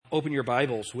Open your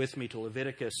Bibles with me to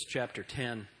Leviticus chapter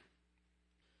 10.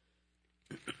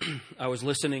 I was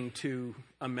listening to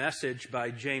a message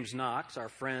by James Knox, our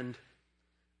friend,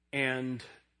 and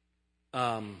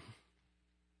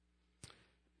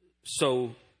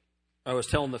so I was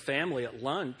telling the family at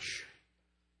lunch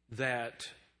that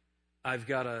I've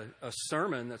got a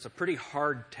sermon that's a pretty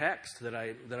hard text that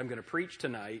I'm going to preach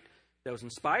tonight that was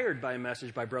inspired by a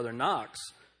message by Brother Knox.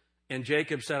 And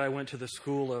Jacob said, I went to the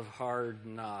school of hard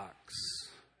knocks.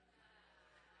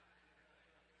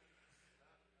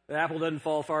 The apple doesn't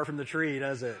fall far from the tree,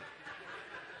 does it?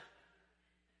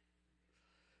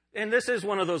 And this is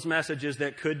one of those messages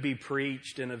that could be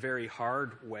preached in a very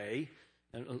hard way.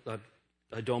 And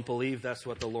I don't believe that's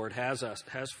what the Lord has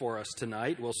for us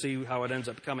tonight. We'll see how it ends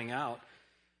up coming out.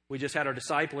 We just had our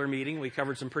discipler meeting. We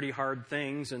covered some pretty hard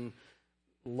things, and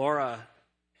Laura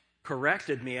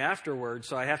corrected me afterwards,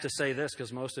 so I have to say this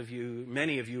because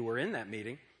many of you were in that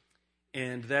meeting,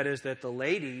 and that is that the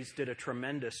ladies did a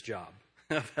tremendous job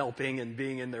of helping and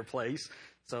being in their place.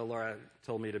 So Laura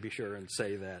told me to be sure and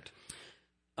say that.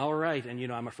 All right,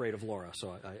 and I'm afraid of Laura,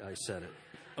 so I said it.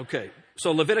 Okay,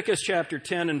 so Leviticus chapter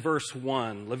 10 and verse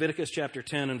 1. Leviticus chapter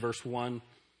 10 and verse 1.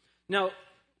 Now,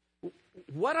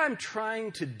 what I'm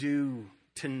trying to do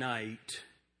tonight,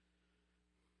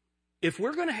 if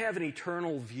we're going to have an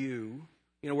eternal view,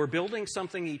 we're building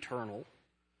something eternal,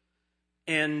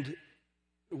 and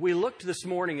we looked this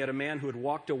morning at a man who had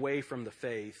walked away from the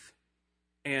faith,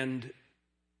 and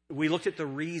we looked at the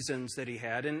reasons that he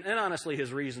had, and honestly,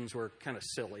 his reasons were kind of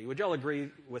silly. Would y'all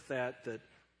agree with that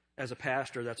as a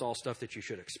pastor, that's all stuff that you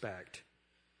should expect?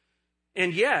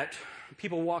 And yet,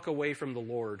 people walk away from the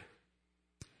Lord.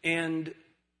 And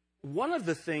one of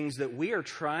the things that we are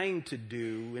trying to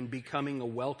do in becoming a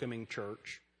welcoming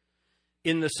church,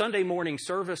 in the Sunday morning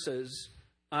services,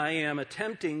 I am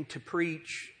attempting to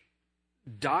preach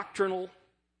doctrinal,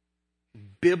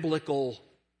 biblical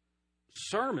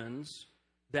sermons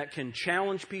that can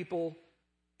challenge people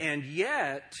and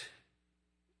yet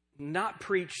not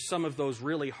preach some of those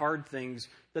really hard things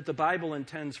that the Bible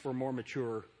intends for more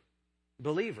mature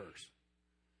believers.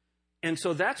 And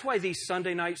so that's why these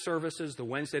Sunday night services, the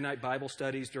Wednesday night Bible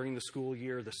studies during the school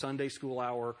year, the Sunday school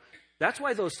hour, that's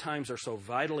why those times are so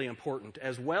vitally important,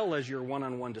 as well as your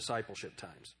one-on-one discipleship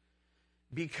times.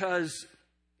 Because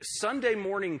Sunday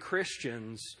morning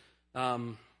Christians,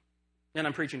 and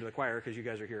I'm preaching to the choir because you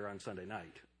guys are here on Sunday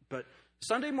night, but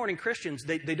Sunday morning Christians,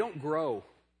 they don't grow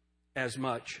as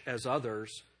much as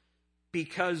others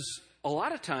because a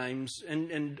lot of times,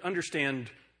 and understand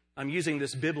I'm using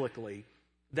this biblically,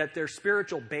 that they're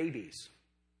spiritual babies.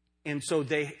 And so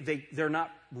they're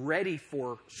not ready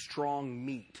for strong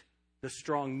meat, the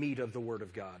strong meat of the Word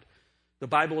of God. The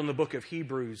Bible in the book of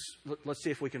Hebrews, let's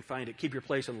see if we can find it. Keep your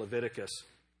place in Leviticus.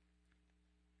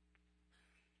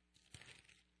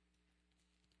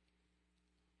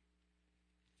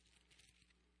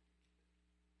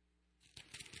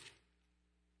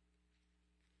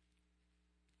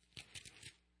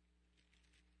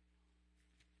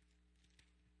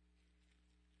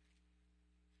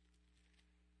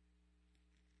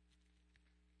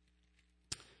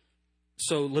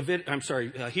 So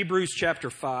Hebrews chapter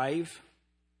 5.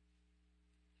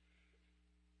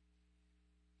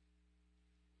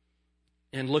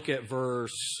 And look at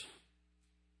verse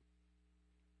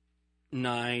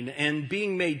 9. And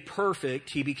being made perfect,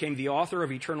 he became the author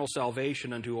of eternal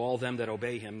salvation unto all them that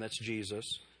obey him. That's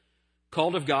Jesus.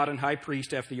 Called of God and high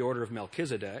priest after the order of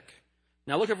Melchizedek.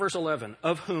 Now look at verse 11.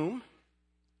 Of whom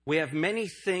we have many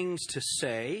things to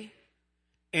say,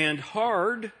 and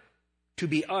hard to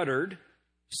be uttered,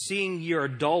 seeing ye are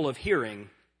dull of hearing.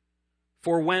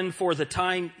 For when for the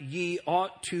time ye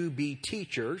ought to be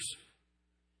teachers,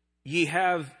 ye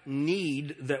have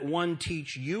need that one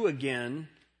teach you again,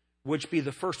 which be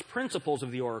the first principles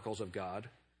of the oracles of God,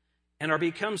 and are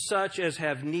become such as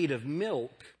have need of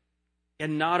milk,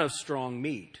 and not of strong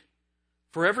meat.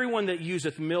 For everyone that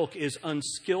useth milk is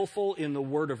unskillful in the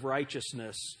word of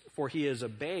righteousness, for he is a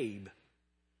babe.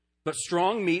 But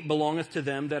strong meat belongeth to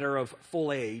them that are of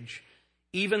full age,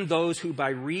 even those who by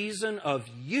reason of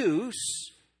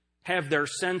use have their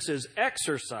senses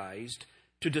exercised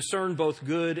to discern both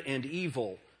good and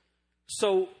evil.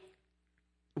 So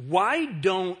why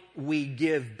don't we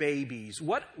give babies?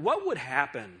 What would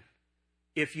happen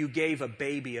if you gave a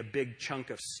baby a big chunk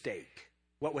of steak?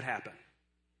 What would happen?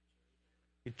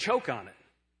 You'd choke on it.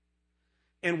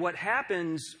 And what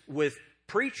happens with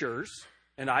preachers,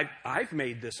 and I've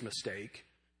made this mistake,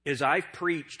 is I've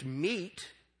preached meat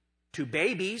to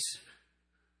babies,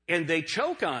 and they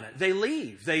choke on it. They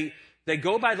leave. They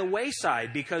go by the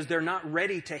wayside because they're not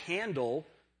ready to handle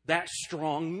that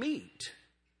strong meat.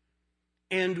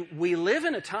 And we live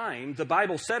in a time, the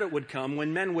Bible said it would come,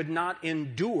 when men would not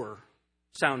endure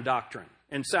sound doctrine.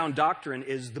 And sound doctrine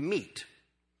is the meat.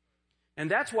 And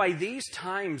that's why these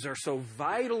times are so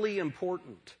vitally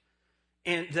important.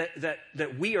 And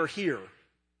that we are here.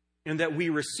 And that we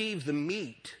receive the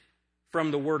meat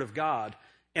from the Word of God.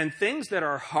 And things that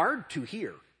are hard to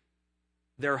hear.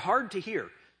 They're hard to hear.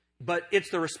 But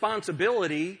it's the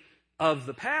responsibility of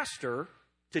the pastor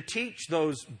to teach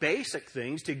those basic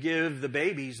things, to give the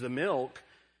babies the milk,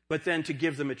 but then to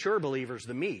give the mature believers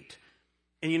the meat.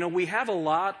 And you know, we have a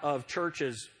lot of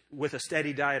churches with a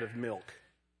steady diet of milk.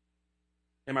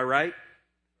 Am I right?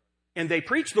 And they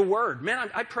preach the word.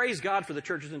 Man, I praise God for the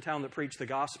churches in town that preach the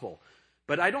gospel.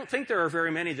 But I don't think there are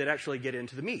very many that actually get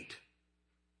into the meat.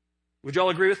 Would you all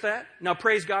agree with that? Now,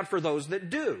 praise God for those that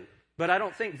do. But I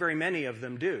don't think very many of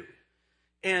them do.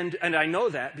 And I know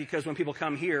that because when people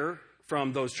come here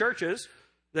from those churches,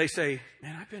 they say,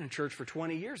 man, I've been in church for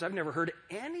 20 years. I've never heard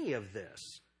any of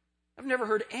this. I've never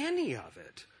heard any of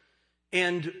it.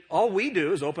 And all we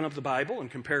do is open up the Bible and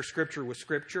compare Scripture with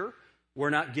Scripture. We're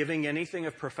not giving anything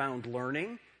of profound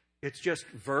learning. It's just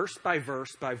verse by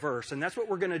verse by verse. And that's what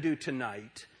we're going to do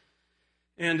tonight.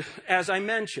 And as I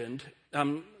mentioned,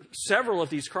 several of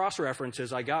these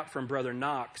cross-references I got from Brother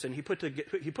Knox, and he put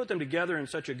them together in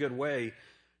such a good way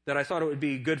that I thought it would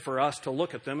be good for us to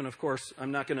look at them. And of course,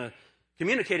 I'm not going to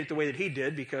communicate it the way that he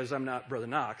did because I'm not Brother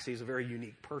Knox. He's a very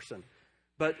unique person.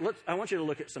 But I want you to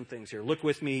look at some things here. Look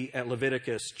with me at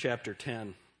Leviticus chapter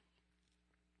 10.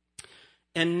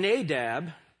 And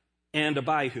Nadab and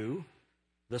Abihu,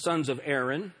 the sons of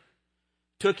Aaron,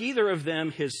 took either of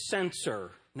them his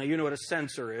censer. Now you know what a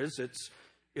censer is.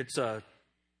 It's a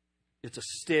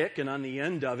stick, and on the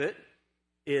end of it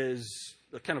is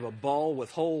kind of a ball with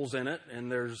holes in it,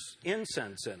 and there's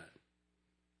incense in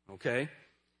it. Okay?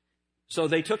 So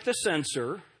they took the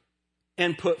censer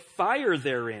and put fire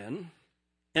therein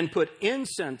and put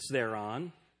incense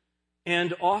thereon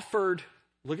and offered,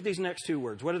 look at these next two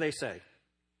words. What do they say?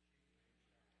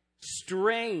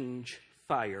 Strange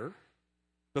fire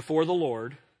before the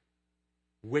Lord,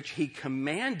 which he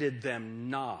commanded them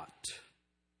not.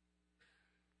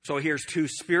 So here's two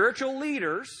spiritual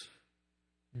leaders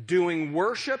doing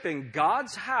worship in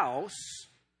God's house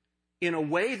in a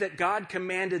way that God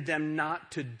commanded them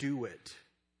not to do it.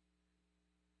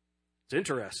 It's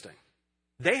interesting.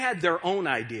 They had their own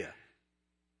idea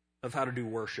of how to do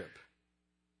worship.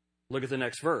 Look at the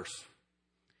next verse.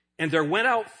 And there went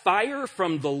out fire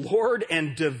from the Lord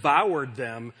and devoured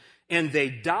them, and they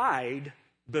died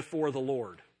before the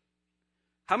Lord.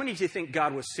 How many do you think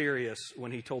God was serious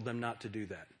when he told them not to do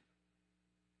that?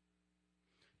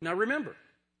 Now remember,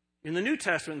 in the New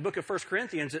Testament, in the book of 1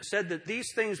 Corinthians, it said that these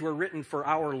things were written for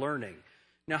our learning.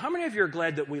 Now, how many of you are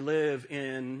glad that we live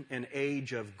in an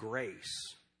age of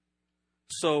grace?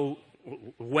 So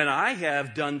when I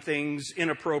have done things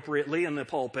inappropriately in the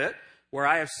pulpit, where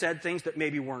I have said things that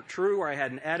maybe weren't true, or I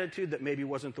had an attitude that maybe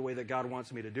wasn't the way that God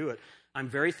wants me to do it, I'm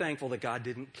very thankful that God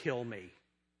didn't kill me.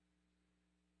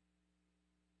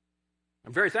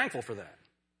 I'm very thankful for that.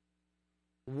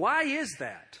 Why is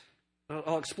that?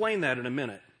 I'll explain that in a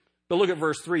minute. But look at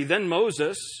verse 3. Then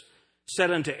Moses said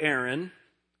unto Aaron,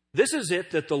 this is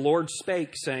it that the Lord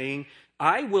spake, saying,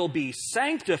 I will be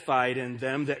sanctified in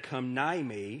them that come nigh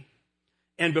me,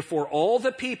 and before all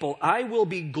the people I will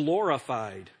be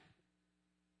glorified.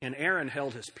 And Aaron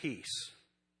held his peace.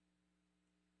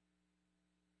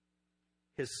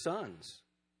 His sons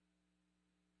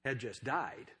had just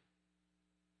died,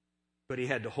 but he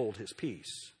had to hold his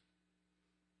peace.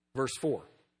 Verse 4.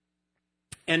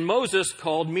 And Moses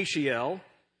called Mishael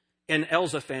and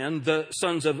Elzaphan, the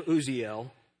sons of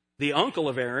Uzziel, the uncle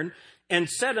of Aaron, and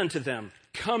said unto them,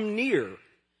 come near,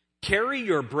 carry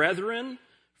your brethren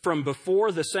from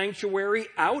before the sanctuary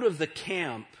out of the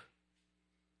camp.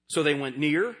 So they went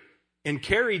near and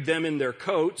carried them in their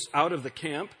coats out of the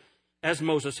camp, as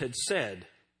Moses had said.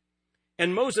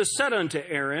 And Moses said unto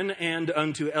Aaron and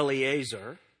unto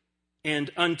Eleazar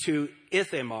and unto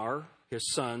Ithamar,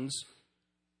 his sons,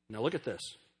 now look at this.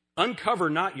 Uncover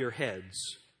not your heads,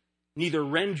 neither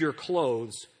rend your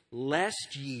clothes,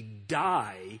 lest ye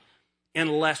die, and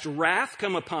lest wrath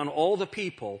come upon all the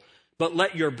people. But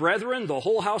let your brethren, the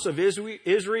whole house of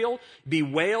Israel,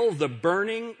 bewail the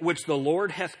burning which the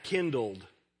Lord hath kindled.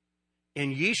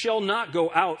 And ye shall not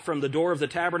go out from the door of the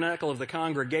tabernacle of the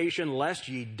congregation, lest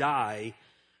ye die.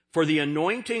 For the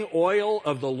anointing oil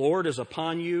of the Lord is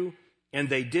upon you. And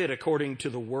they did according to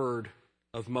the word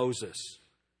of Moses.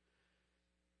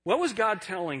 What was God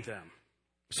telling them?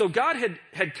 So God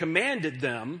had commanded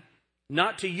them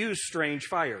not to use strange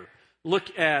fire.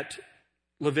 Look at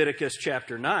Leviticus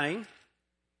chapter 9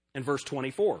 and verse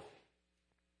 24.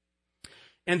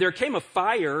 And there came a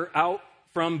fire out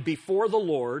from before the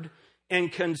Lord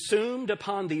and consumed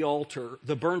upon the altar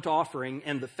the burnt offering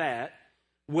and the fat,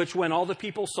 which when all the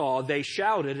people saw, they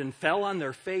shouted and fell on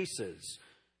their faces.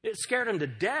 It scared them to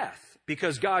death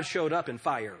because God showed up in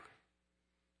fire.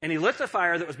 And he lit the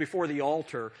fire that was before the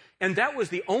altar, and that was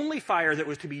the only fire that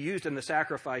was to be used in the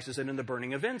sacrifices and in the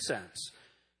burning of incense.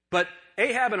 But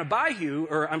Nadab and Abihu,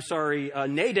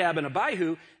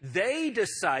 they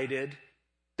decided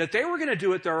that they were going to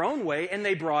do it their own way, and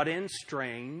they brought in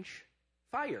strange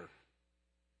fire.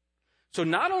 So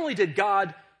not only did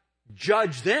God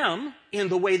judge them in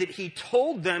the way that he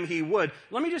told them he would.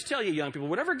 Let me just tell you, young people,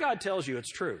 whatever God tells you,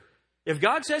 it's true. If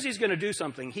God says he's going to do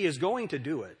something, he is going to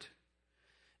do it.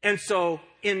 And so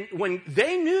when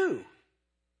they knew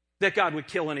that God would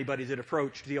kill anybody that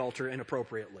approached the altar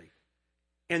inappropriately,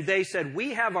 and they said,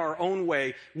 we have our own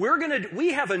way.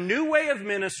 We have a new way of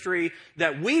ministry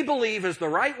that we believe is the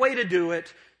right way to do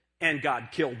it, and God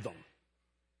killed them.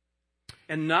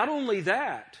 And not only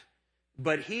that,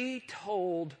 but he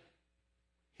told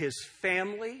his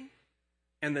family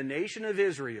and the nation of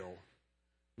Israel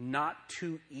not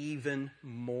to even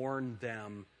mourn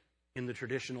them in the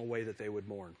traditional way that they would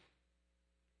mourn.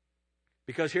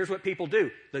 Because here's what people do.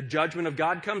 The judgment of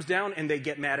God comes down and they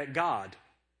get mad at God,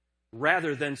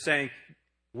 rather than saying,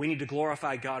 we need to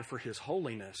glorify God for his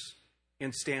holiness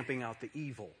in stamping out the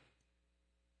evil.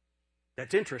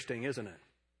 That's interesting, isn't it?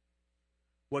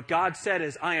 What God said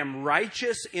is, I am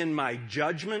righteous in my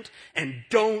judgment, and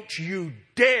don't you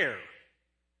dare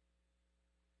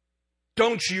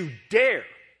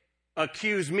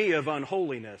accuse me of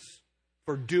unholiness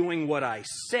for doing what I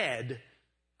said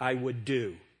I would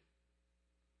do.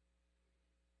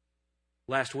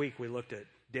 Last week we looked at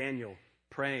Daniel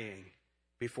praying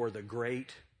before the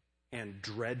great and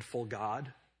dreadful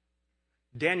God.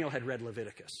 Daniel had read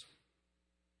Leviticus.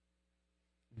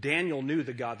 Daniel knew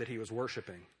the God that he was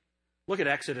worshiping. Look at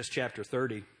Exodus chapter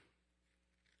 30.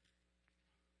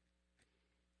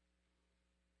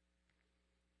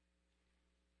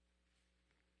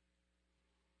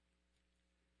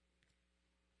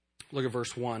 Look at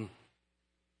verse 1.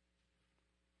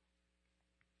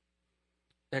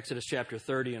 Exodus chapter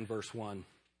 30 and verse 1.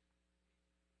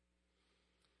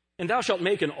 And thou shalt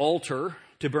make an altar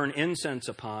to burn incense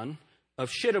upon.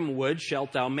 Of shittim wood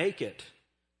shalt thou make it.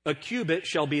 A cubit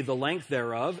shall be the length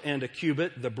thereof, and a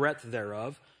cubit the breadth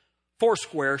thereof.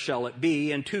 40 shall it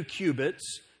be, and 2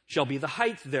 cubits shall be the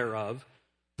height thereof.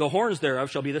 The horns thereof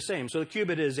shall be the same. So the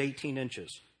cubit is 18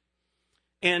 inches.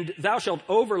 And thou shalt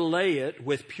overlay it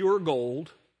with pure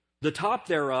gold, the top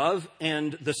thereof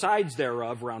and the sides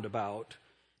thereof round about,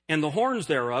 and the horns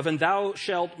thereof, and thou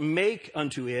shalt make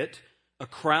unto it a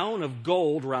crown of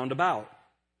gold round about.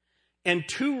 And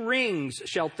 2 rings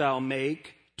shalt thou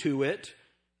make to it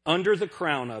under the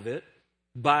crown of it,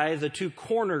 by the 2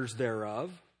 corners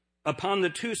thereof. Upon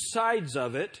the 2 sides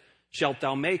of it shalt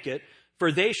thou make it,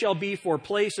 for they shall be for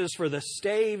places for the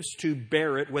staves to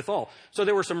bear it withal. So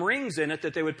there were some rings in it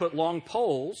that they would put long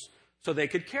poles so they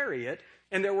could carry it,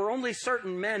 and there were only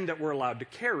certain men that were allowed to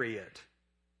carry it.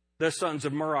 The sons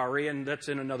of Merari, and that's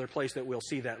in another place that we'll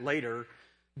see that later.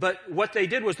 But what they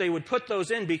did was they would put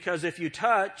those in because if you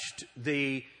touched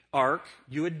the ark,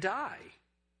 you would die,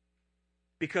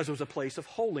 because it was a place of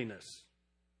holiness.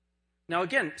 Now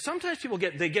again, sometimes people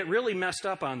get really messed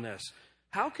up on this.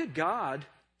 How could God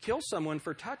kill someone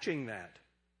for touching that?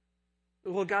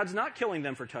 Well, God's not killing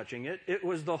them for touching it. It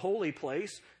was the holy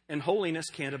place, and holiness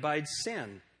can't abide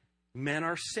sin. Men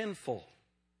are sinful.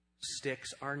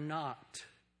 Sticks are not.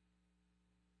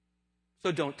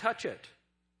 So don't touch it.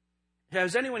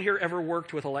 Has anyone here ever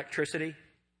worked with electricity?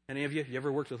 Any of you? You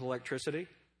ever worked with electricity?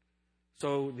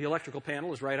 So the electrical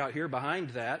panel is right out here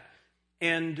behind that.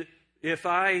 And if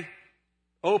I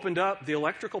opened up the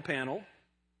electrical panel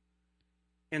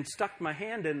and stuck my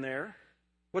hand in there,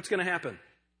 what's going to happen?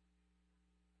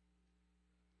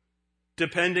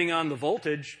 Depending on the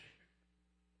voltage,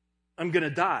 I'm going to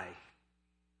die.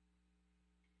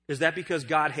 Is that because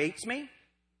God hates me?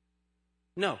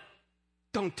 No.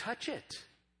 Don't touch it.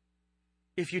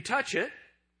 If you touch it,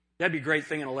 that'd be a great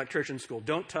thing in electrician school.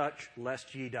 Don't touch,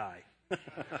 lest ye die.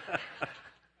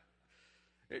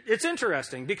 It's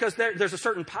interesting because there's a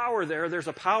certain power there. There's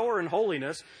a power in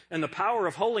holiness, and the power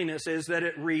of holiness is that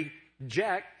it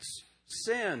rejects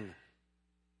sin.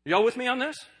 Y'all with me on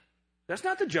this? That's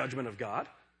not the judgment of God.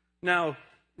 Now,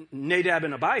 Nadab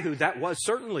and Abihu, that was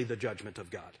certainly the judgment of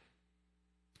God.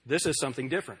 This is something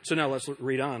different. So now let's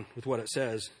read on with what it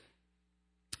says.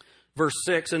 Verse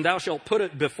 6, and thou shalt put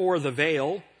it before the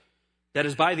veil that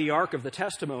is by the ark of the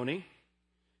testimony,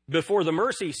 before the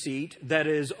mercy seat that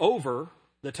is over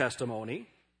the testimony,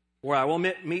 where I will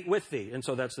meet with thee. And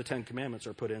so that's the 10 Commandments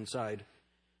are put inside.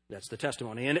 That's the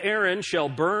testimony. And Aaron shall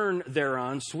burn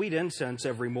thereon sweet incense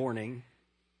every morning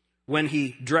when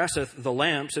he dresseth the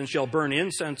lamps, and shall burn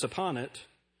incense upon it.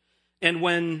 And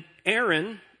when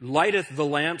Aaron lighteth the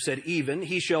lamps at even,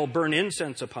 he shall burn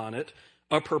incense upon it,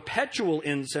 a perpetual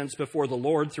incense before the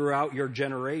Lord throughout your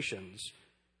generations.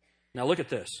 Now look at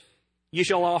this. Ye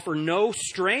shall offer no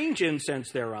strange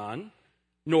incense thereon,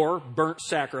 nor burnt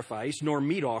sacrifice, nor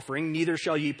meat offering, neither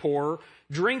shall ye pour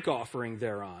drink offering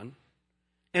thereon.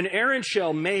 And Aaron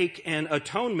shall make an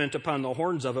atonement upon the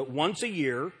horns of it once a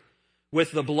year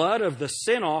with the blood of the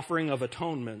sin offering of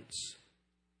atonements.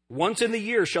 Once in the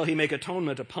year shall he make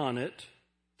atonement upon it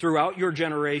throughout your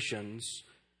generations.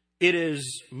 It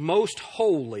is most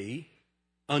holy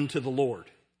unto the Lord.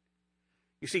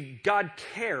 You see, God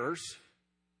cares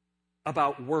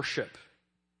about worship.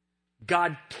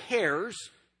 God cares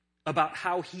about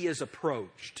how he is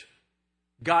approached.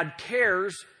 God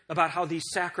cares about how these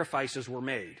sacrifices were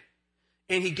made.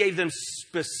 And he gave them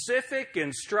specific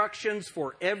instructions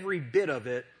for every bit of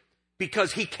it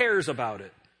because he cares about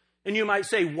it. And you might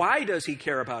say, why does he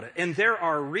care about it? And there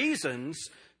are reasons,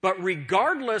 but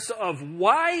regardless of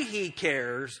why he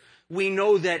cares, we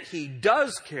know that he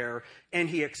does care and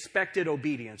he expected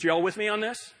obedience. You all with me on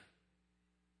this?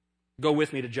 Go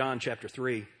with me to John chapter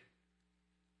 3.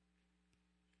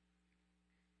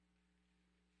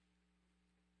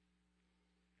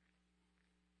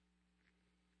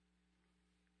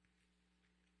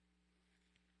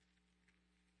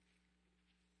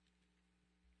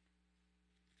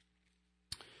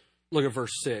 Look at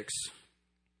verse 6.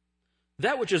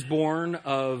 That which is born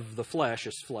of the flesh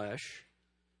is flesh,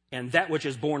 and that which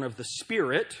is born of the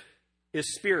Spirit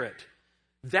is spirit.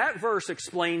 That verse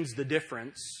explains the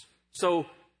difference. So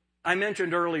I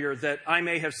mentioned earlier that I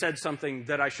may have said something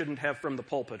that I shouldn't have from the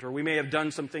pulpit, or we may have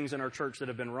done some things in our church that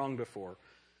have been wrong before.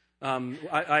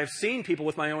 I've seen people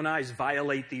with my own eyes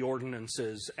violate the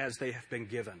ordinances as they have been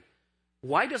given.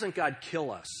 Why doesn't God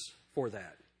kill us for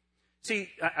that? See,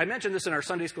 I mentioned this in our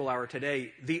Sunday school hour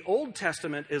today. The Old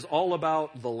Testament is all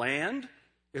about the land,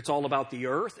 it's all about the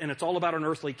earth, and it's all about an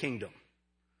earthly kingdom.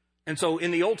 And so in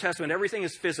the Old Testament, everything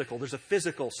is physical. There's a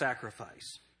physical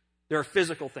sacrifice. There are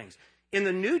physical things. In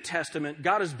the New Testament,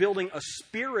 God is building a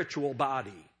spiritual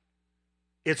body.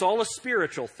 It's all a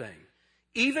spiritual thing.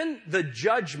 Even the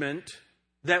judgment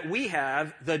that we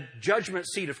have, the judgment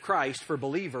seat of Christ for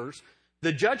believers,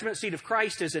 the judgment seat of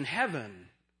Christ is in heaven.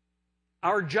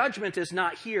 Our judgment is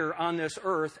not here on this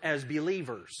earth as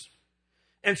believers.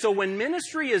 And so when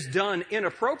ministry is done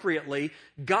inappropriately,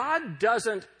 God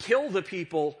doesn't kill the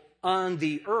people on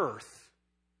the earth.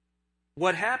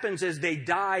 What happens is they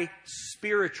die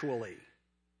spiritually.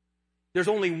 There's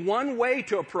only one way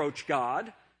to approach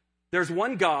God. There's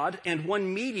one God and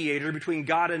one mediator between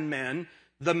God and men,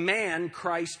 the man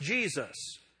Christ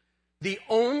Jesus. The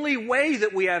only way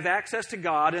that we have access to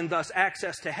God and thus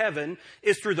access to heaven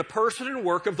is through the person and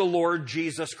work of the Lord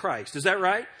Jesus Christ. Is that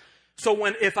right? So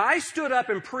if I stood up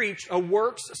and preached a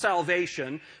works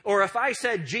salvation, or if I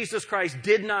said Jesus Christ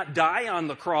did not die on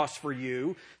the cross for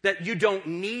you, that you don't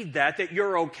need that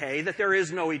you're okay, that there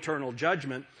is no eternal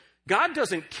judgment, God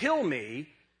doesn't kill me.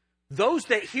 Those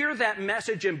that hear that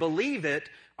message and believe it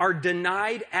are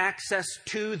denied access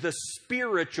to the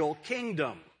spiritual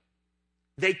kingdom.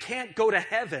 They can't go to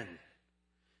heaven.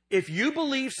 If you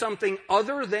believe something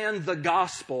other than the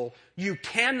gospel, you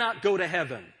cannot go to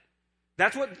heaven.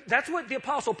 That's what the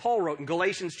Apostle Paul wrote in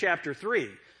Galatians chapter 3,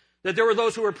 that there were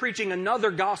those who were preaching another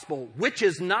gospel, which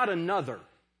is not another.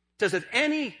 It says,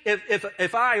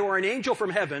 if I or an angel from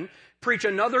heaven preach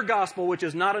another gospel, which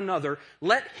is not another,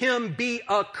 let him be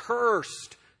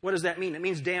accursed. What does that mean? It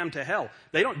means damned to hell.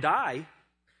 They don't die.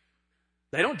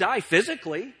 They don't die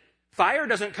physically. Fire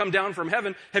doesn't come down from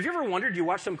heaven. Have you ever wondered, you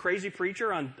watch some crazy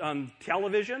preacher on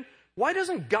television? Why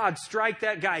doesn't God strike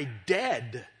that guy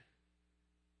dead?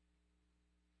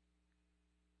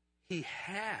 He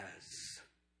has.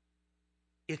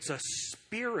 It's a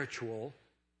spiritual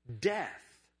death.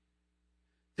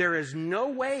 There is no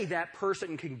way that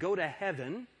person can go to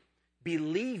heaven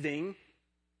believing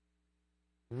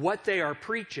what they are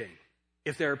preaching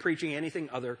if they're preaching anything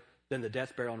other than the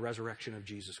death, burial, and resurrection of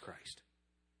Jesus Christ.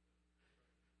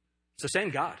 It's the same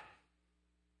God.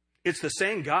 It's the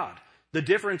same God. The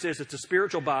difference is it's a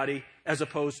spiritual body as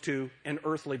opposed to an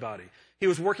earthly body. He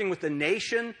was working with the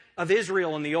nation of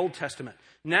Israel in the Old Testament.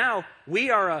 Now we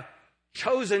are a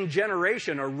chosen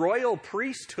generation, a royal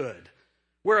priesthood.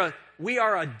 We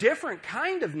are a different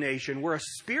kind of nation. We're a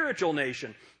spiritual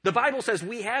nation. The Bible says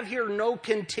we have here no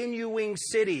continuing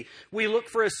city. We look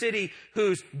for a city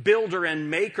whose builder and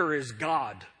maker is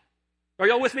God. Are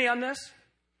y'all with me on this?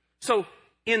 So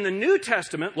in the New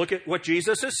Testament, look at what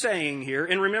Jesus is saying here.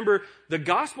 And remember, the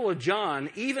Gospel of John,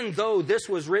 even though this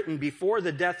was written before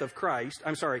the death of Christ,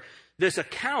 this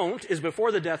account is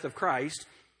before the death of Christ,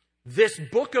 this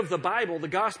book of the Bible, the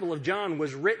Gospel of John,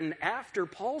 was written after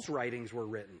Paul's writings were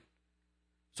written.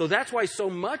 So that's why so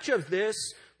much of this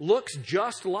looks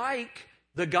just like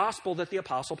the gospel that the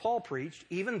Apostle Paul preached,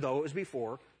 even though it was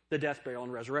before the death, burial,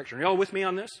 and resurrection. Are y'all with me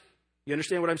on this? You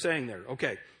understand what I'm saying there?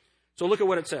 Okay. So look at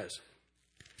what it says.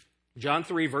 John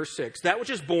 3, verse 6. That which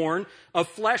is born of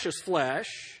flesh is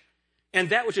flesh, and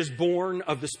that which is born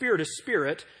of the Spirit is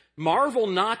spirit. Marvel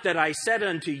not that I said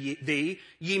unto thee,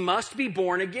 ye must be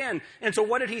born again. And so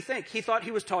what did he think? He thought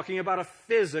he was talking about a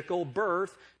physical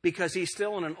birth because he's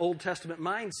still in an Old Testament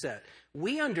mindset.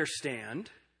 We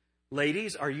understand,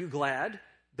 ladies, are you glad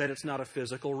that it's not a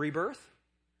physical rebirth?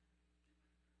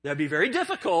 That'd be very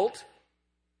difficult.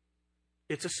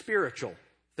 It's a spiritual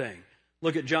thing.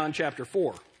 Look at John chapter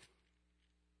 4.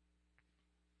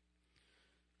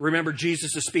 Remember,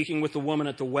 Jesus is speaking with the woman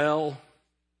at the well.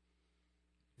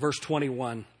 Verse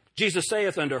 21, Jesus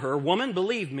saith unto her, Woman,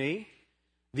 believe me,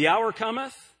 the hour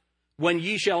cometh when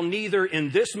ye shall neither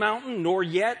in this mountain nor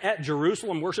yet at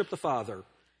Jerusalem worship the Father.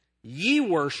 Ye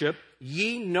worship,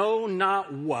 ye know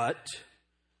not what.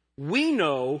 We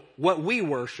know what we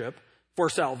worship, for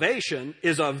salvation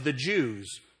is of the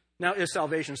Jews. Now, is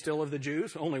salvation still of the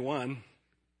Jews? Only one,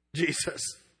 Jesus.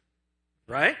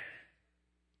 Right?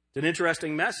 It's an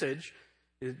interesting message.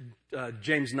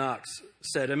 James Knox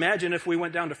said, imagine if we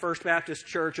went down to First Baptist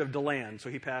Church of DeLand, so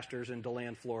he pastors in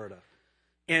DeLand, Florida,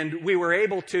 and we were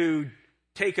able to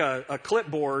take a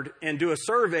clipboard and do a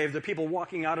survey of the people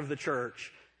walking out of the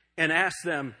church and ask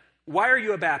them, why are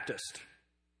you a Baptist?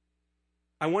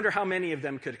 I wonder how many of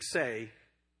them could say,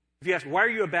 if you ask, why are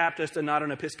you a Baptist and not an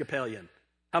Episcopalian?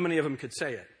 How many of them could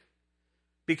say it?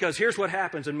 Because here's what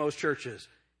happens in most churches.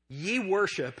 Ye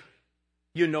worship,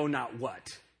 you know not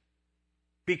what.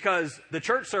 Because the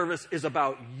church service is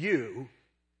about you,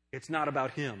 it's not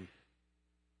about him.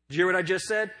 Did you hear what I just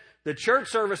said? The church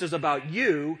service is about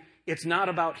you, it's not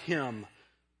about him.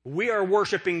 We are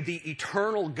worshiping the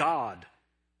eternal God.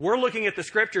 We're looking at the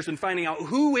scriptures and finding out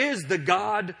who is the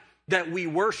God that we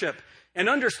worship. And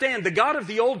understand, the God of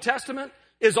the Old Testament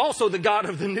is also the God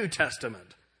of the New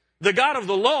Testament. The God of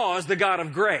the law is the God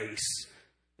of grace.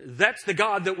 That's the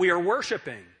God that we are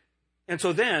worshiping. And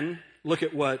so then, look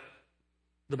at what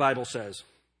the Bible says.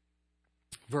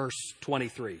 Verse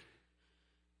 23.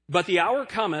 But the hour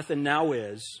cometh, and now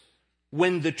is,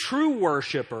 when the true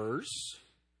worshipers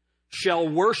shall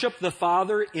worship the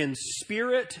Father in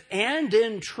spirit and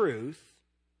in truth,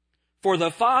 for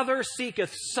the Father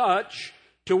seeketh such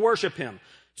to worship him.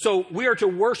 So we are to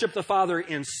worship the Father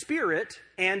in spirit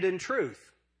and in truth.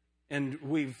 And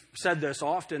we've said this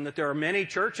often, that there are many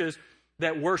churches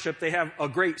that worship, they have a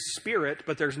great spirit,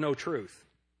 but there's no truth.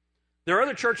 There are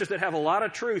other churches that have a lot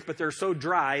of truth, but they're so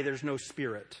dry, there's no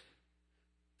spirit.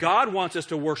 God wants us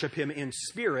to worship him in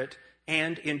spirit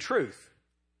and in truth.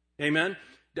 Amen?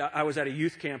 I was at a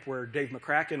youth camp where Dave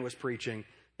McCracken was preaching,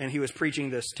 and he was preaching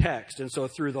this text. And so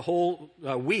through the whole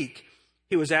week,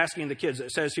 he was asking the kids,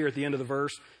 it says here at the end of the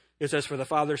verse, it says, for the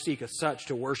Father seeketh such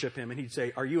to worship him. And he'd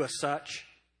say, are you a such?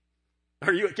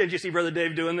 Can't you see Brother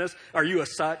Dave doing this? Are you a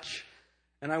such?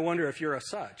 And I wonder if you're a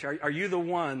such. Are you the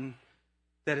one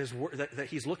that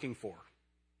he's looking for,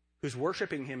 who's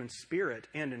worshiping him in spirit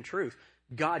and in truth?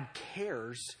 God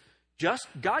cares.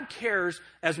 God cares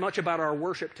as much about our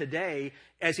worship today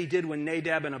as he did when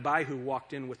Nadab and Abihu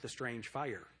walked in with the strange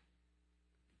fire.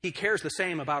 He cares the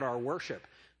same about our worship.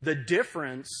 The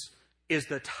difference is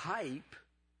the type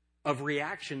of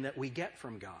reaction that we get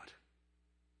from God.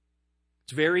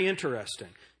 It's very interesting.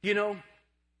 You know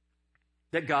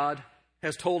that God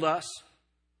has told us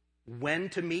when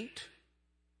to meet.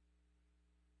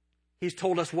 He's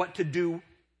told us what to do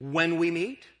when we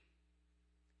meet.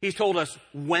 He's told us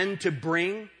when to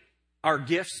bring our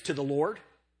gifts to the Lord.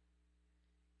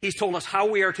 He's told us how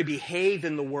we are to behave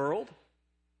in the world.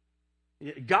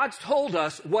 God's told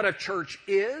us what a church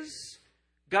is.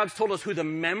 God's told us who the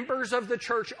members of the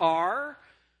church are.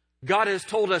 God has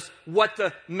told us what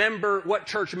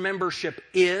church membership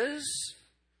is.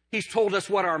 He's told us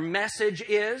what our message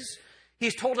is.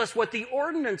 He's told us what the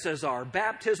ordinances are,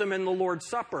 baptism and the Lord's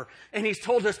Supper. And he's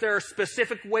told us there are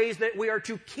specific ways that we are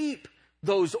to keep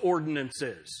those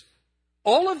ordinances.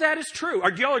 All of that is true.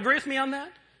 Do y'all agree with me on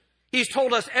that? He's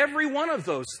told us every one of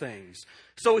those things.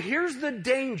 So here's the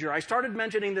danger. I started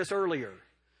mentioning this earlier.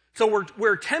 So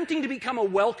we're attempting to become a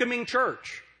welcoming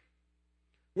church.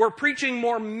 We're preaching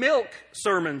more milk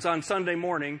sermons on Sunday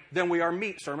morning than we are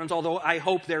meat sermons, although I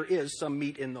hope there is some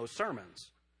meat in those sermons.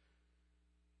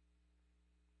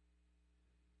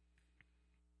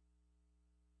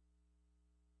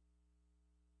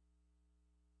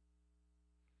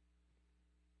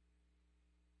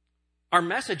 Our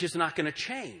message is not going to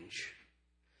change.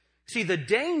 See, the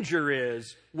danger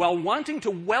is, while wanting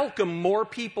to welcome more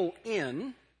people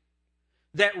in,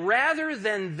 that rather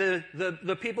than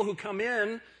the people who come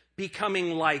in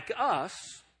becoming like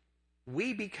us,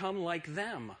 we become like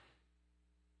them.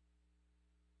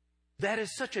 That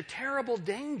is such a terrible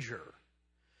danger.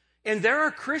 And there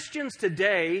are Christians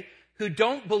today who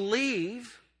don't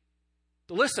believe.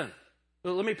 Listen,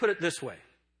 let me put it this way.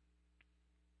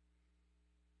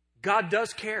 God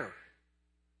does care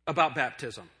about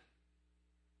baptism.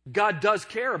 God does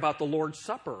care about the Lord's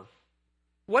Supper.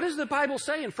 What does the Bible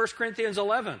say in 1 Corinthians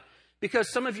 11?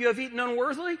 Because some of you have eaten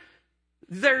unworthily?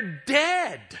 They're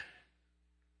dead.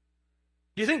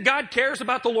 Do you think God cares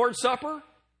about the Lord's Supper?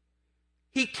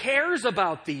 He cares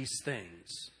about these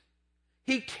things.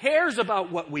 He cares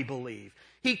about what we believe.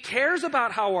 He cares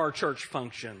about how our church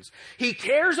functions. He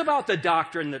cares about the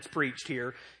doctrine that's preached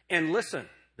here. And listen,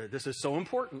 this is so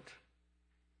important.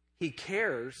 He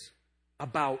cares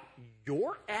about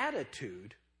your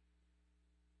attitude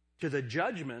to the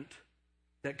judgment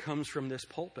that comes from this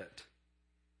pulpit.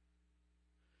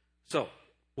 So,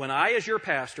 when I, as your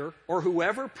pastor, or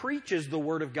whoever preaches the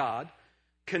Word of God,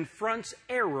 confronts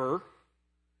error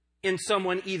in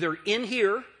someone either in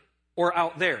here or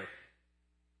out there,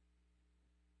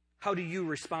 how do you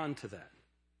respond to that?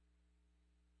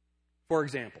 For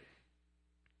example,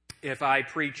 if I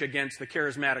preach against the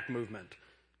charismatic movement,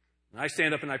 and I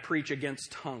stand up and I preach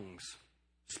against tongues,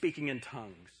 speaking in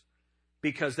tongues,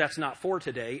 because that's not for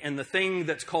today, and the thing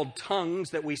that's called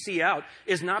tongues that we see out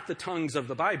is not the tongues of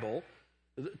the Bible.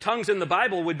 Tongues in the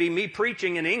Bible would be me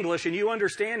preaching in English and you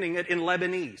understanding it in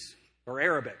Lebanese or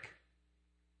Arabic.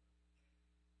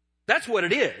 That's what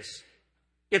it is.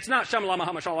 It's not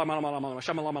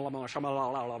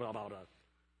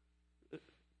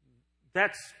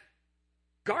that's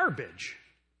garbage.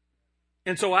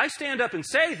 And so I stand up and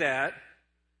say that,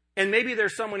 and maybe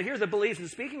there's someone here that believes in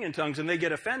speaking in tongues and they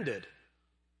get offended.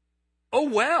 Oh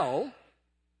well,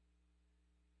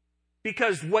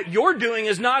 because what you're doing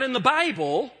is not in the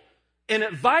Bible, and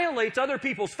it violates other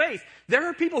people's faith. There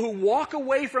are people who walk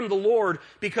away from the Lord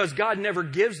because God never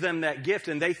gives them that gift,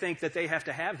 and they think that they have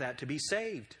to have that to be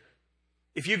saved.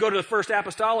 If you go to the First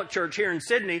Apostolic Church here in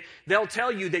Sydney, they'll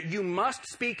tell you that you must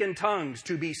speak in tongues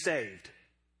to be saved.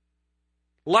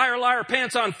 Liar, liar,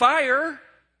 pants on fire.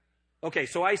 Okay,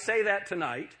 so I say that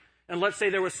tonight, and let's say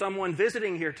there was someone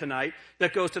visiting here tonight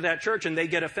that goes to that church and they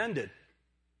get offended.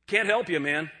 Can't help you,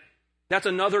 man. That's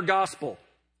another gospel.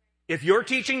 If you're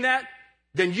teaching that,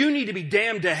 then you need to be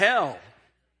damned to hell.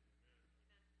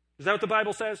 Is that what the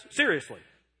Bible says? Seriously.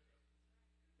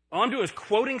 All I'm doing is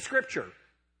quoting Scripture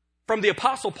from the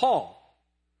Apostle Paul.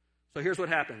 So here's what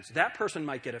happens. That person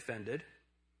might get offended,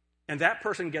 and that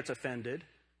person gets offended,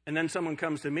 and then someone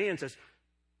comes to me and says,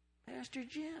 Pastor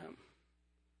Jim,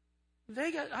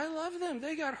 I love them.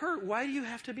 They got hurt. Why do you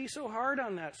have to be so hard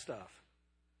on that stuff?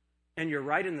 And you're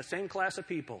right in the same class of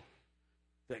people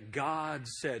that God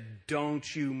said,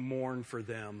 don't you mourn for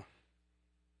them.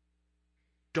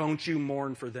 Don't you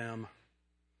mourn for them.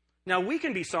 Now, we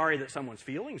can be sorry that someone's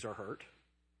feelings are hurt.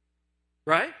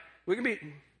 Right? We can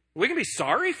be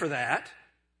sorry for that.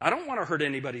 I don't want to hurt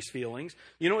anybody's feelings.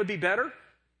 You know what would be better?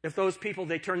 If those people,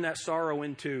 they turn that sorrow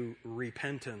into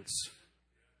repentance.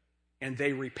 And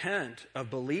they repent of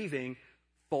believing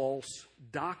false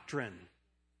doctrine.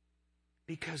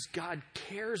 Because God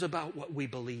cares about what we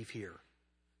believe here.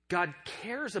 God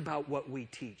cares about what we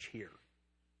teach here.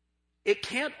 It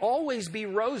can't always be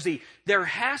rosy. There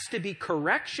has to be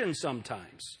correction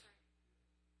sometimes.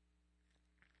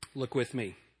 Look with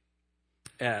me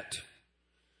at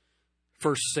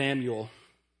 1 Samuel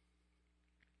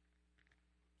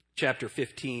chapter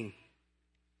 15.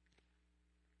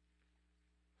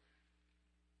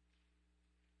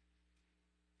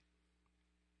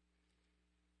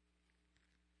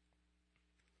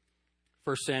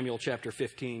 First Samuel chapter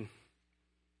 15.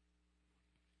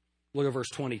 Look at verse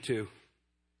 22.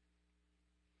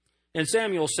 And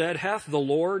Samuel said, hath the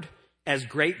Lord as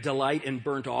great delight in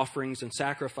burnt offerings and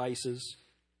sacrifices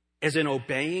as in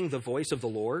obeying the voice of the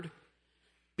Lord?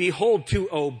 Behold, to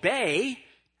obey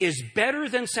is better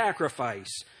than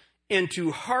sacrifice, and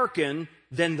to hearken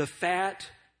than the fat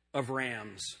of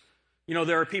rams.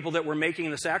 There are people that were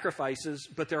making the sacrifices,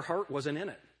 but their heart wasn't in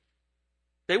it.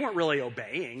 They weren't really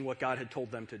obeying what God had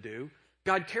told them to do.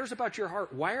 God cares about your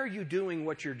heart. Why are you doing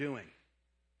what you're doing?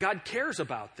 God cares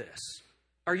about this.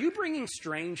 Are you bringing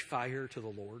strange fire to the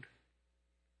Lord?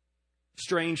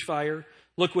 Strange fire.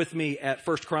 Look with me at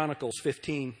 1 Chronicles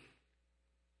 15.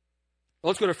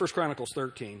 Let's go to 1 Chronicles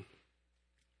 13.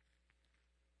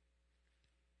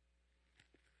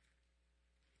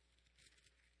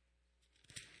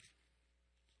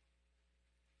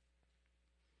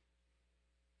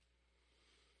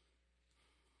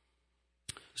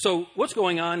 So what's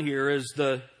going on here is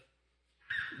the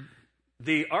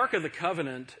Ark of the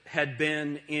Covenant had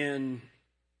been in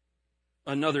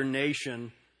another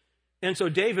nation, and so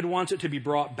David wants it to be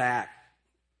brought back.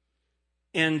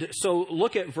 And so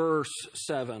look at verse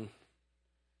 7.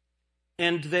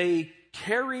 And they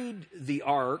carried the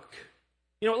ark.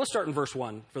 Let's start in verse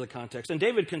 1 for the context. And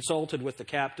David consulted with the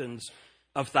captains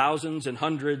of thousands and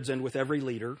hundreds and with every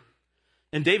leader.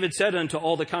 And David said unto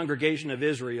all the congregation of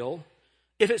Israel,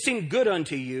 if it seem good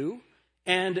unto you,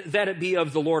 and that it be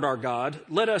of the Lord our God,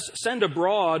 let us send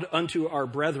abroad unto our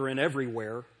brethren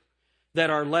everywhere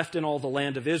that are left in all the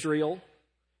land of Israel,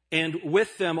 and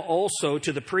with them also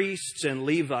to the priests and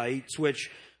Levites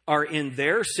which are in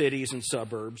their cities and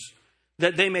suburbs,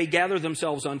 that they may gather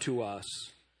themselves unto us.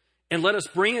 And let us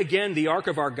bring again the ark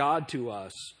of our God to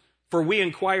us, for we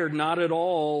inquired not at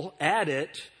all at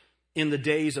it in the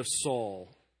days of Saul.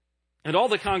 And all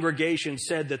the congregation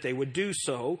said that they would do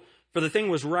so, for the thing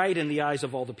was right in the eyes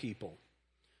of all the people.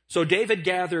 So David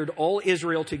gathered all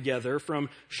Israel together from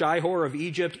Shihor of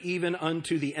Egypt even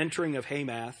unto the entering of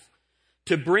Hamath,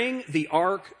 to bring the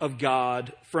ark of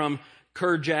God from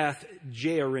Kirjath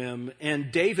Jearim.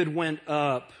 And David went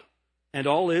up, and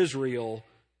all Israel,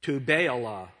 to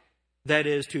Baalah, that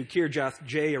is, to Kirjath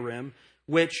Jearim,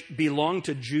 which belonged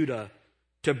to Judah,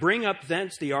 to bring up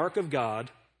thence the ark of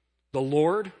God, the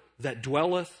Lord that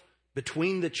dwelleth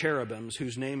between the cherubims,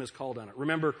 whose name is called on it.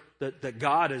 Remember that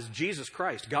God is Jesus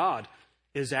Christ. God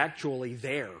is actually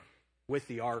there with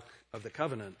the ark of the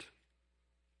covenant.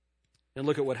 And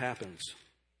look at what happens.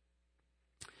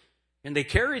 And they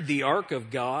carried the ark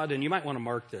of God, and you might want to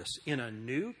mark this, in a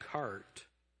new cart.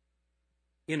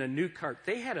 In a new cart.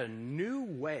 They had a new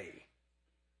way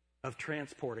of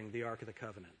transporting the ark of the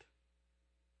covenant.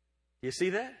 You see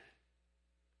that?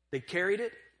 They carried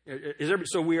it.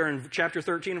 So we are in chapter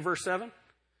 13 and verse 7.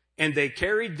 And they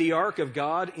carried the ark of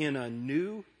God in a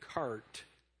new cart.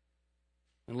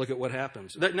 And look at what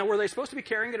happens. Now, were they supposed to be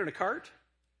carrying it in a cart?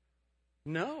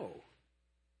 No.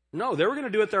 No, they were going to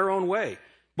do it their own way.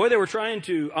 Boy, they were trying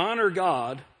to honor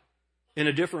God in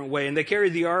a different way. And they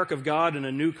carried the ark of God in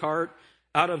a new cart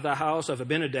out of the house of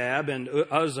Abinadab, and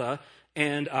Uzzah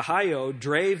and Ahio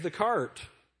drave the cart.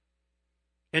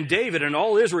 And David and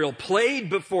all Israel played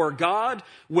before God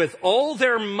with all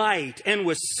their might, and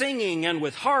with singing, and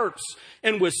with harps,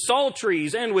 and with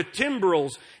psalteries, and with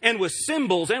timbrels, and with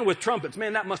cymbals, and with trumpets.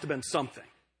 Man, that must have been something.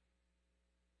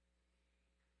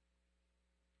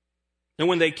 And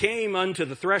when they came unto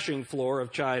the threshing floor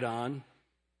of Chidon,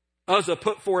 Uzzah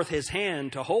put forth his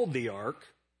hand to hold the ark,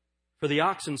 for the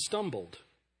oxen stumbled.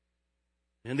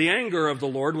 And the anger of the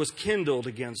Lord was kindled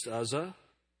against Uzzah,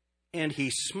 and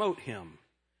he smote him,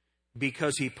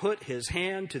 because he put his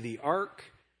hand to the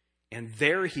ark, and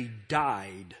there he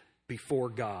died before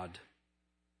God.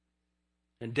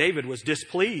 And David was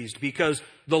displeased, because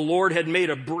the Lord had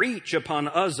made a breach upon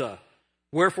Uzzah.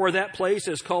 Wherefore that place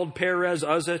is called Perez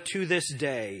Uzzah to this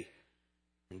day.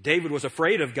 And David was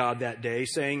afraid of God that day,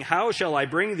 saying, how shall I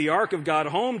bring the ark of God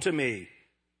home to me?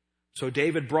 So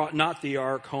David brought not the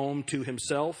ark home to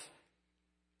himself,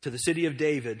 to the city of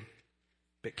David,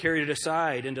 but carried it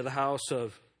aside into the house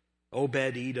of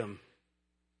Obed-Edom,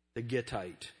 the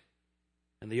Gittite.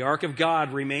 And the ark of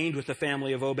God remained with the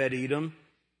family of Obed-Edom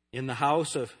in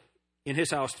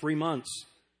his house 3 months.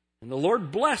 And the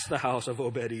Lord blessed the house of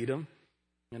Obed-Edom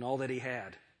and all that he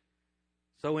had.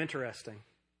 So interesting.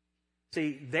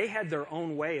 See, they had their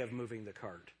own way of moving the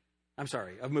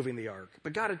ark.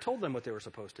 But God had told them what they were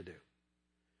supposed to do.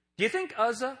 Do you think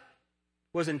Uzzah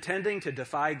was intending to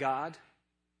defy God?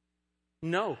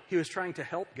 No, he was trying to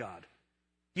help God.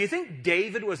 Do you think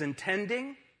David was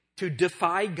intending to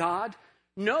defy God?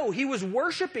 No, he was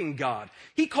worshiping God.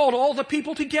 He called all the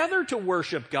people together to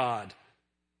worship God.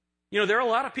 There are a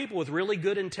lot of people with really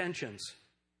good intentions,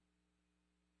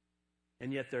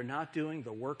 and yet they're not doing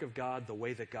the work of God the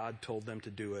way that God told them to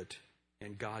do it,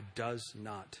 and God does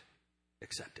not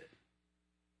accept it.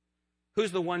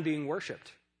 Who's the one being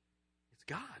worshiped? It's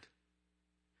God.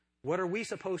 What are we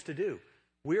supposed to do?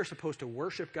 We are supposed to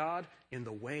worship God in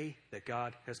the way that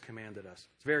God has commanded us.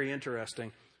 It's very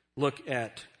interesting. Look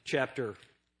at chapter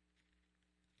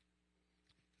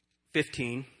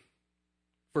 15,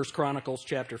 1 Chronicles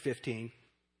chapter 15.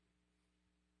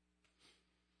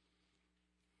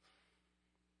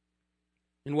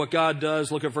 And what God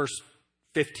does, look at verse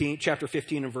 15, chapter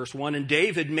 15 and verse 1. And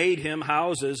David made him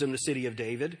houses in the city of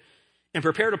David, and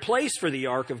prepared a place for the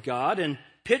ark of God, and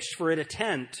pitched for it a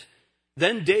tent.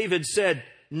 Then David said,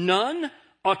 none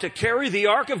ought to carry the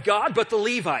ark of God but the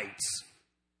Levites.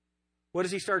 What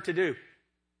does he start to do?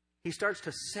 He starts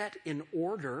to set in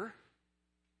order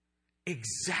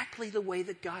exactly the way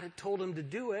that God had told him to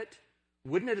do it.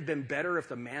 Wouldn't it have been better if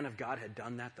the man of God had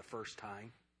done that the first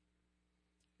time?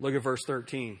 Look at verse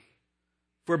 13.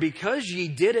 For because ye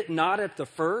did it not at the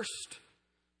first,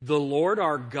 the Lord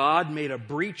our God made a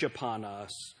breach upon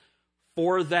us,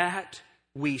 for that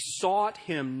we sought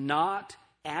him not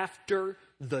after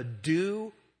the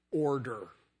due order.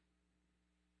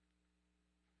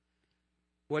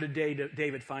 What did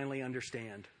David finally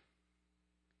understand?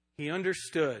 He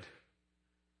understood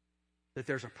that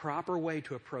there's a proper way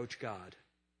to approach God,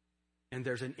 and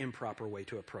there's an improper way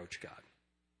to approach God.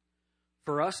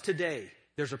 For us today,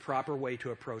 there's a proper way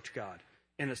to approach God,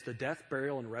 and it's the death,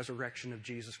 burial, and resurrection of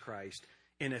Jesus Christ.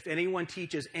 And if anyone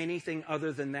teaches anything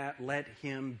other than that, let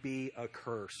him be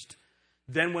accursed.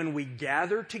 Then when we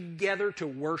gather together to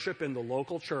worship in the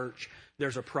local church,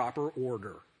 there's a proper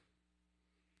order.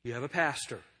 You have a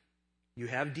pastor. You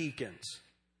have deacons.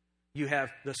 You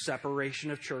have the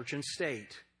separation of church and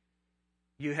state.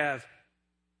 You have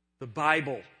the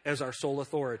Bible as our sole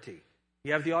authority.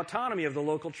 You have the autonomy of the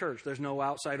local church. There's no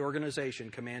outside organization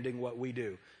commanding what we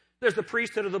do. There's the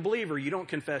priesthood of the believer. You don't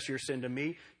confess your sin to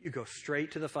me. You go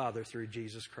straight to the Father through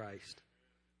Jesus Christ.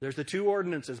 There's the two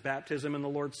ordinances, baptism and the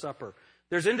Lord's Supper.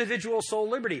 There's individual soul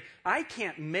liberty. I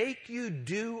can't make you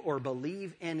do or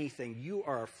believe anything. You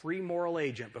are a free moral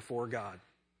agent before God.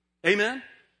 Amen?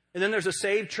 And then there's a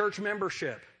saved church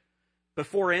membership.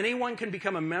 Before anyone can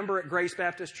become a member at Grace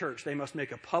Baptist Church, they must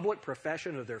make a public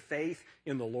profession of their faith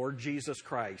in the Lord Jesus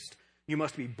Christ. You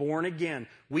must be born again.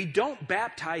 We don't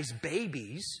baptize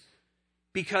babies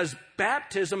because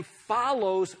baptism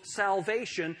follows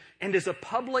salvation and is a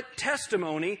public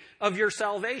testimony of your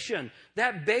salvation.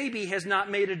 That baby has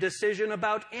not made a decision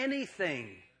about anything.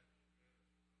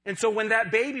 And so when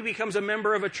that baby becomes a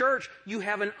member of a church, you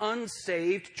have an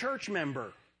unsaved church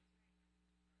member.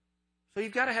 So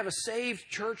you've got to have a saved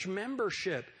church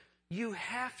membership. You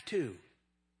have to.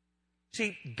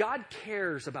 See, God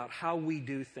cares about how we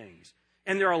do things.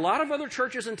 And there are a lot of other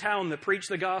churches in town that preach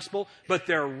the gospel, but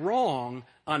they're wrong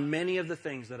on many of the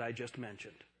things that I just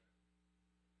mentioned.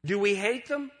 Do we hate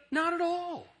them? Not at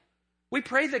all. We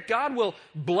pray that God will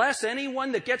bless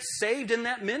anyone that gets saved in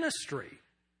that ministry.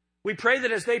 We pray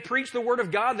that as they preach the word of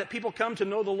God, that people come to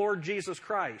know the Lord Jesus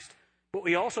Christ. But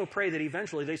we also pray that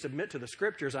eventually they submit to the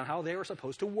Scriptures on how they are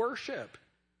supposed to worship.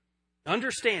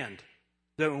 Understand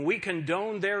that when we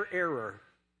condone their error,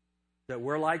 that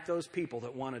we're like those people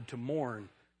that wanted to mourn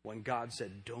when God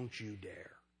said, don't you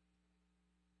dare.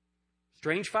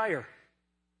 Strange fire.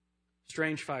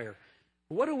 Strange fire.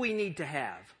 What do we need to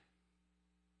have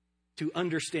to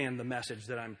understand the message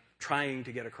that I'm trying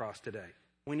to get across today?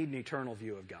 We need an eternal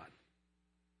view of God.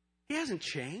 He hasn't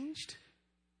changed.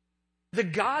 The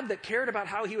God that cared about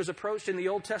how he was approached in the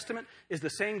Old Testament is the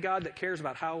same God that cares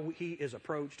about how he is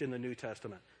approached in the New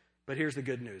Testament. But here's the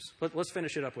good news. Let's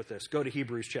finish it up with this. Go to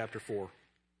Hebrews chapter 4. If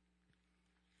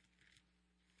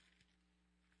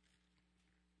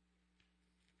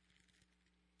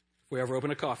we ever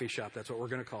open a coffee shop, that's what we're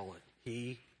going to call it.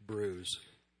 Hebrews.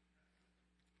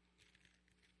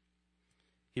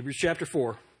 Hebrews chapter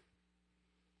 4.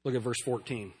 Look at verse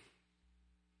 14.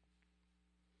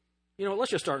 You know,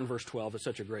 let's just start in verse 12. It's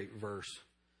such a great verse.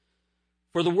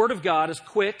 For the word of God is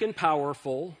quick and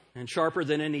powerful and sharper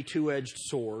than any two-edged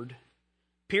sword,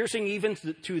 piercing even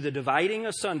to the dividing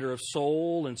asunder of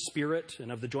soul and spirit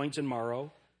and of the joints and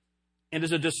marrow, and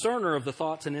is a discerner of the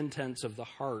thoughts and intents of the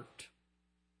heart.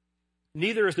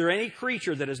 Neither is there any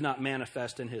creature that is not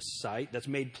manifest in his sight, that's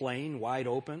made plain, wide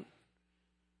open.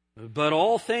 But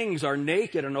all things are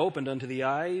naked and opened unto the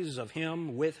eyes of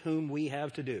him with whom we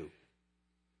have to do.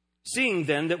 Seeing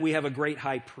then that we have a great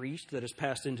high priest that has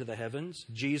passed into the heavens,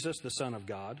 Jesus, the Son of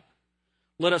God,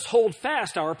 let us hold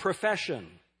fast our profession.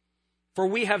 For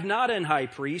we have not an high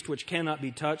priest which cannot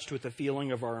be touched with the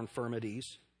feeling of our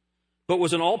infirmities, but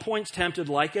was in all points tempted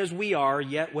like as we are,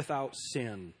 yet without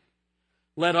sin.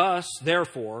 Let us,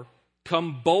 therefore,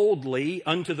 come boldly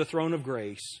unto the throne of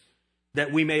grace,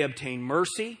 that we may obtain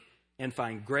mercy and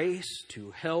find grace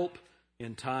to help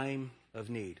in time of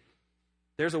need.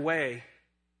 There's a way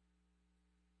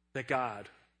that God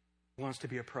wants to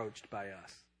be approached by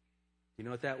us. You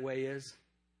know what that way is?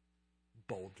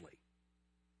 Boldly.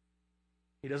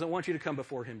 He doesn't want you to come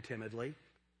before him timidly.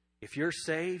 If you're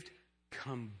saved,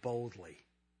 come boldly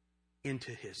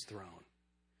into his throne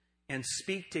and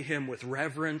speak to him with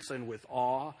reverence and with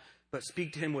awe, but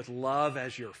speak to him with love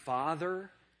as your Father,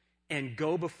 and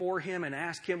go before him and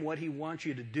ask him what he wants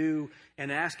you to do,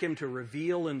 and ask him to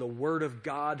reveal in the Word of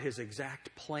God his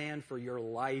exact plan for your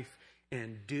life,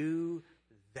 and do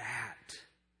that.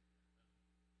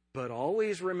 But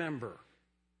always remember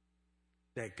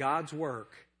that God's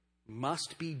work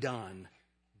must be done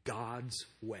God's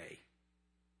way.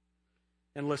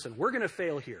 And listen, we're going to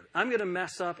fail here. I'm going to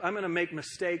mess up. I'm going to make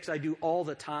mistakes. I do all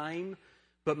the time.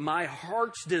 But my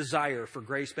heart's desire for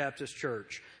Grace Baptist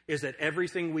Church is that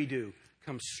everything we do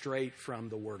comes straight from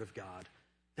the Word of God.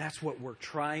 That's what we're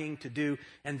trying to do,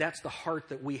 and that's the heart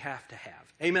that we have to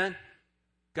have. Amen?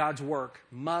 God's work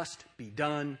must be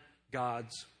done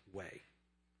God's way.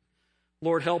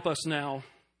 Lord, help us now.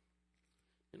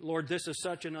 Lord, this is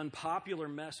such an unpopular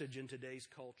message in today's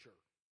culture.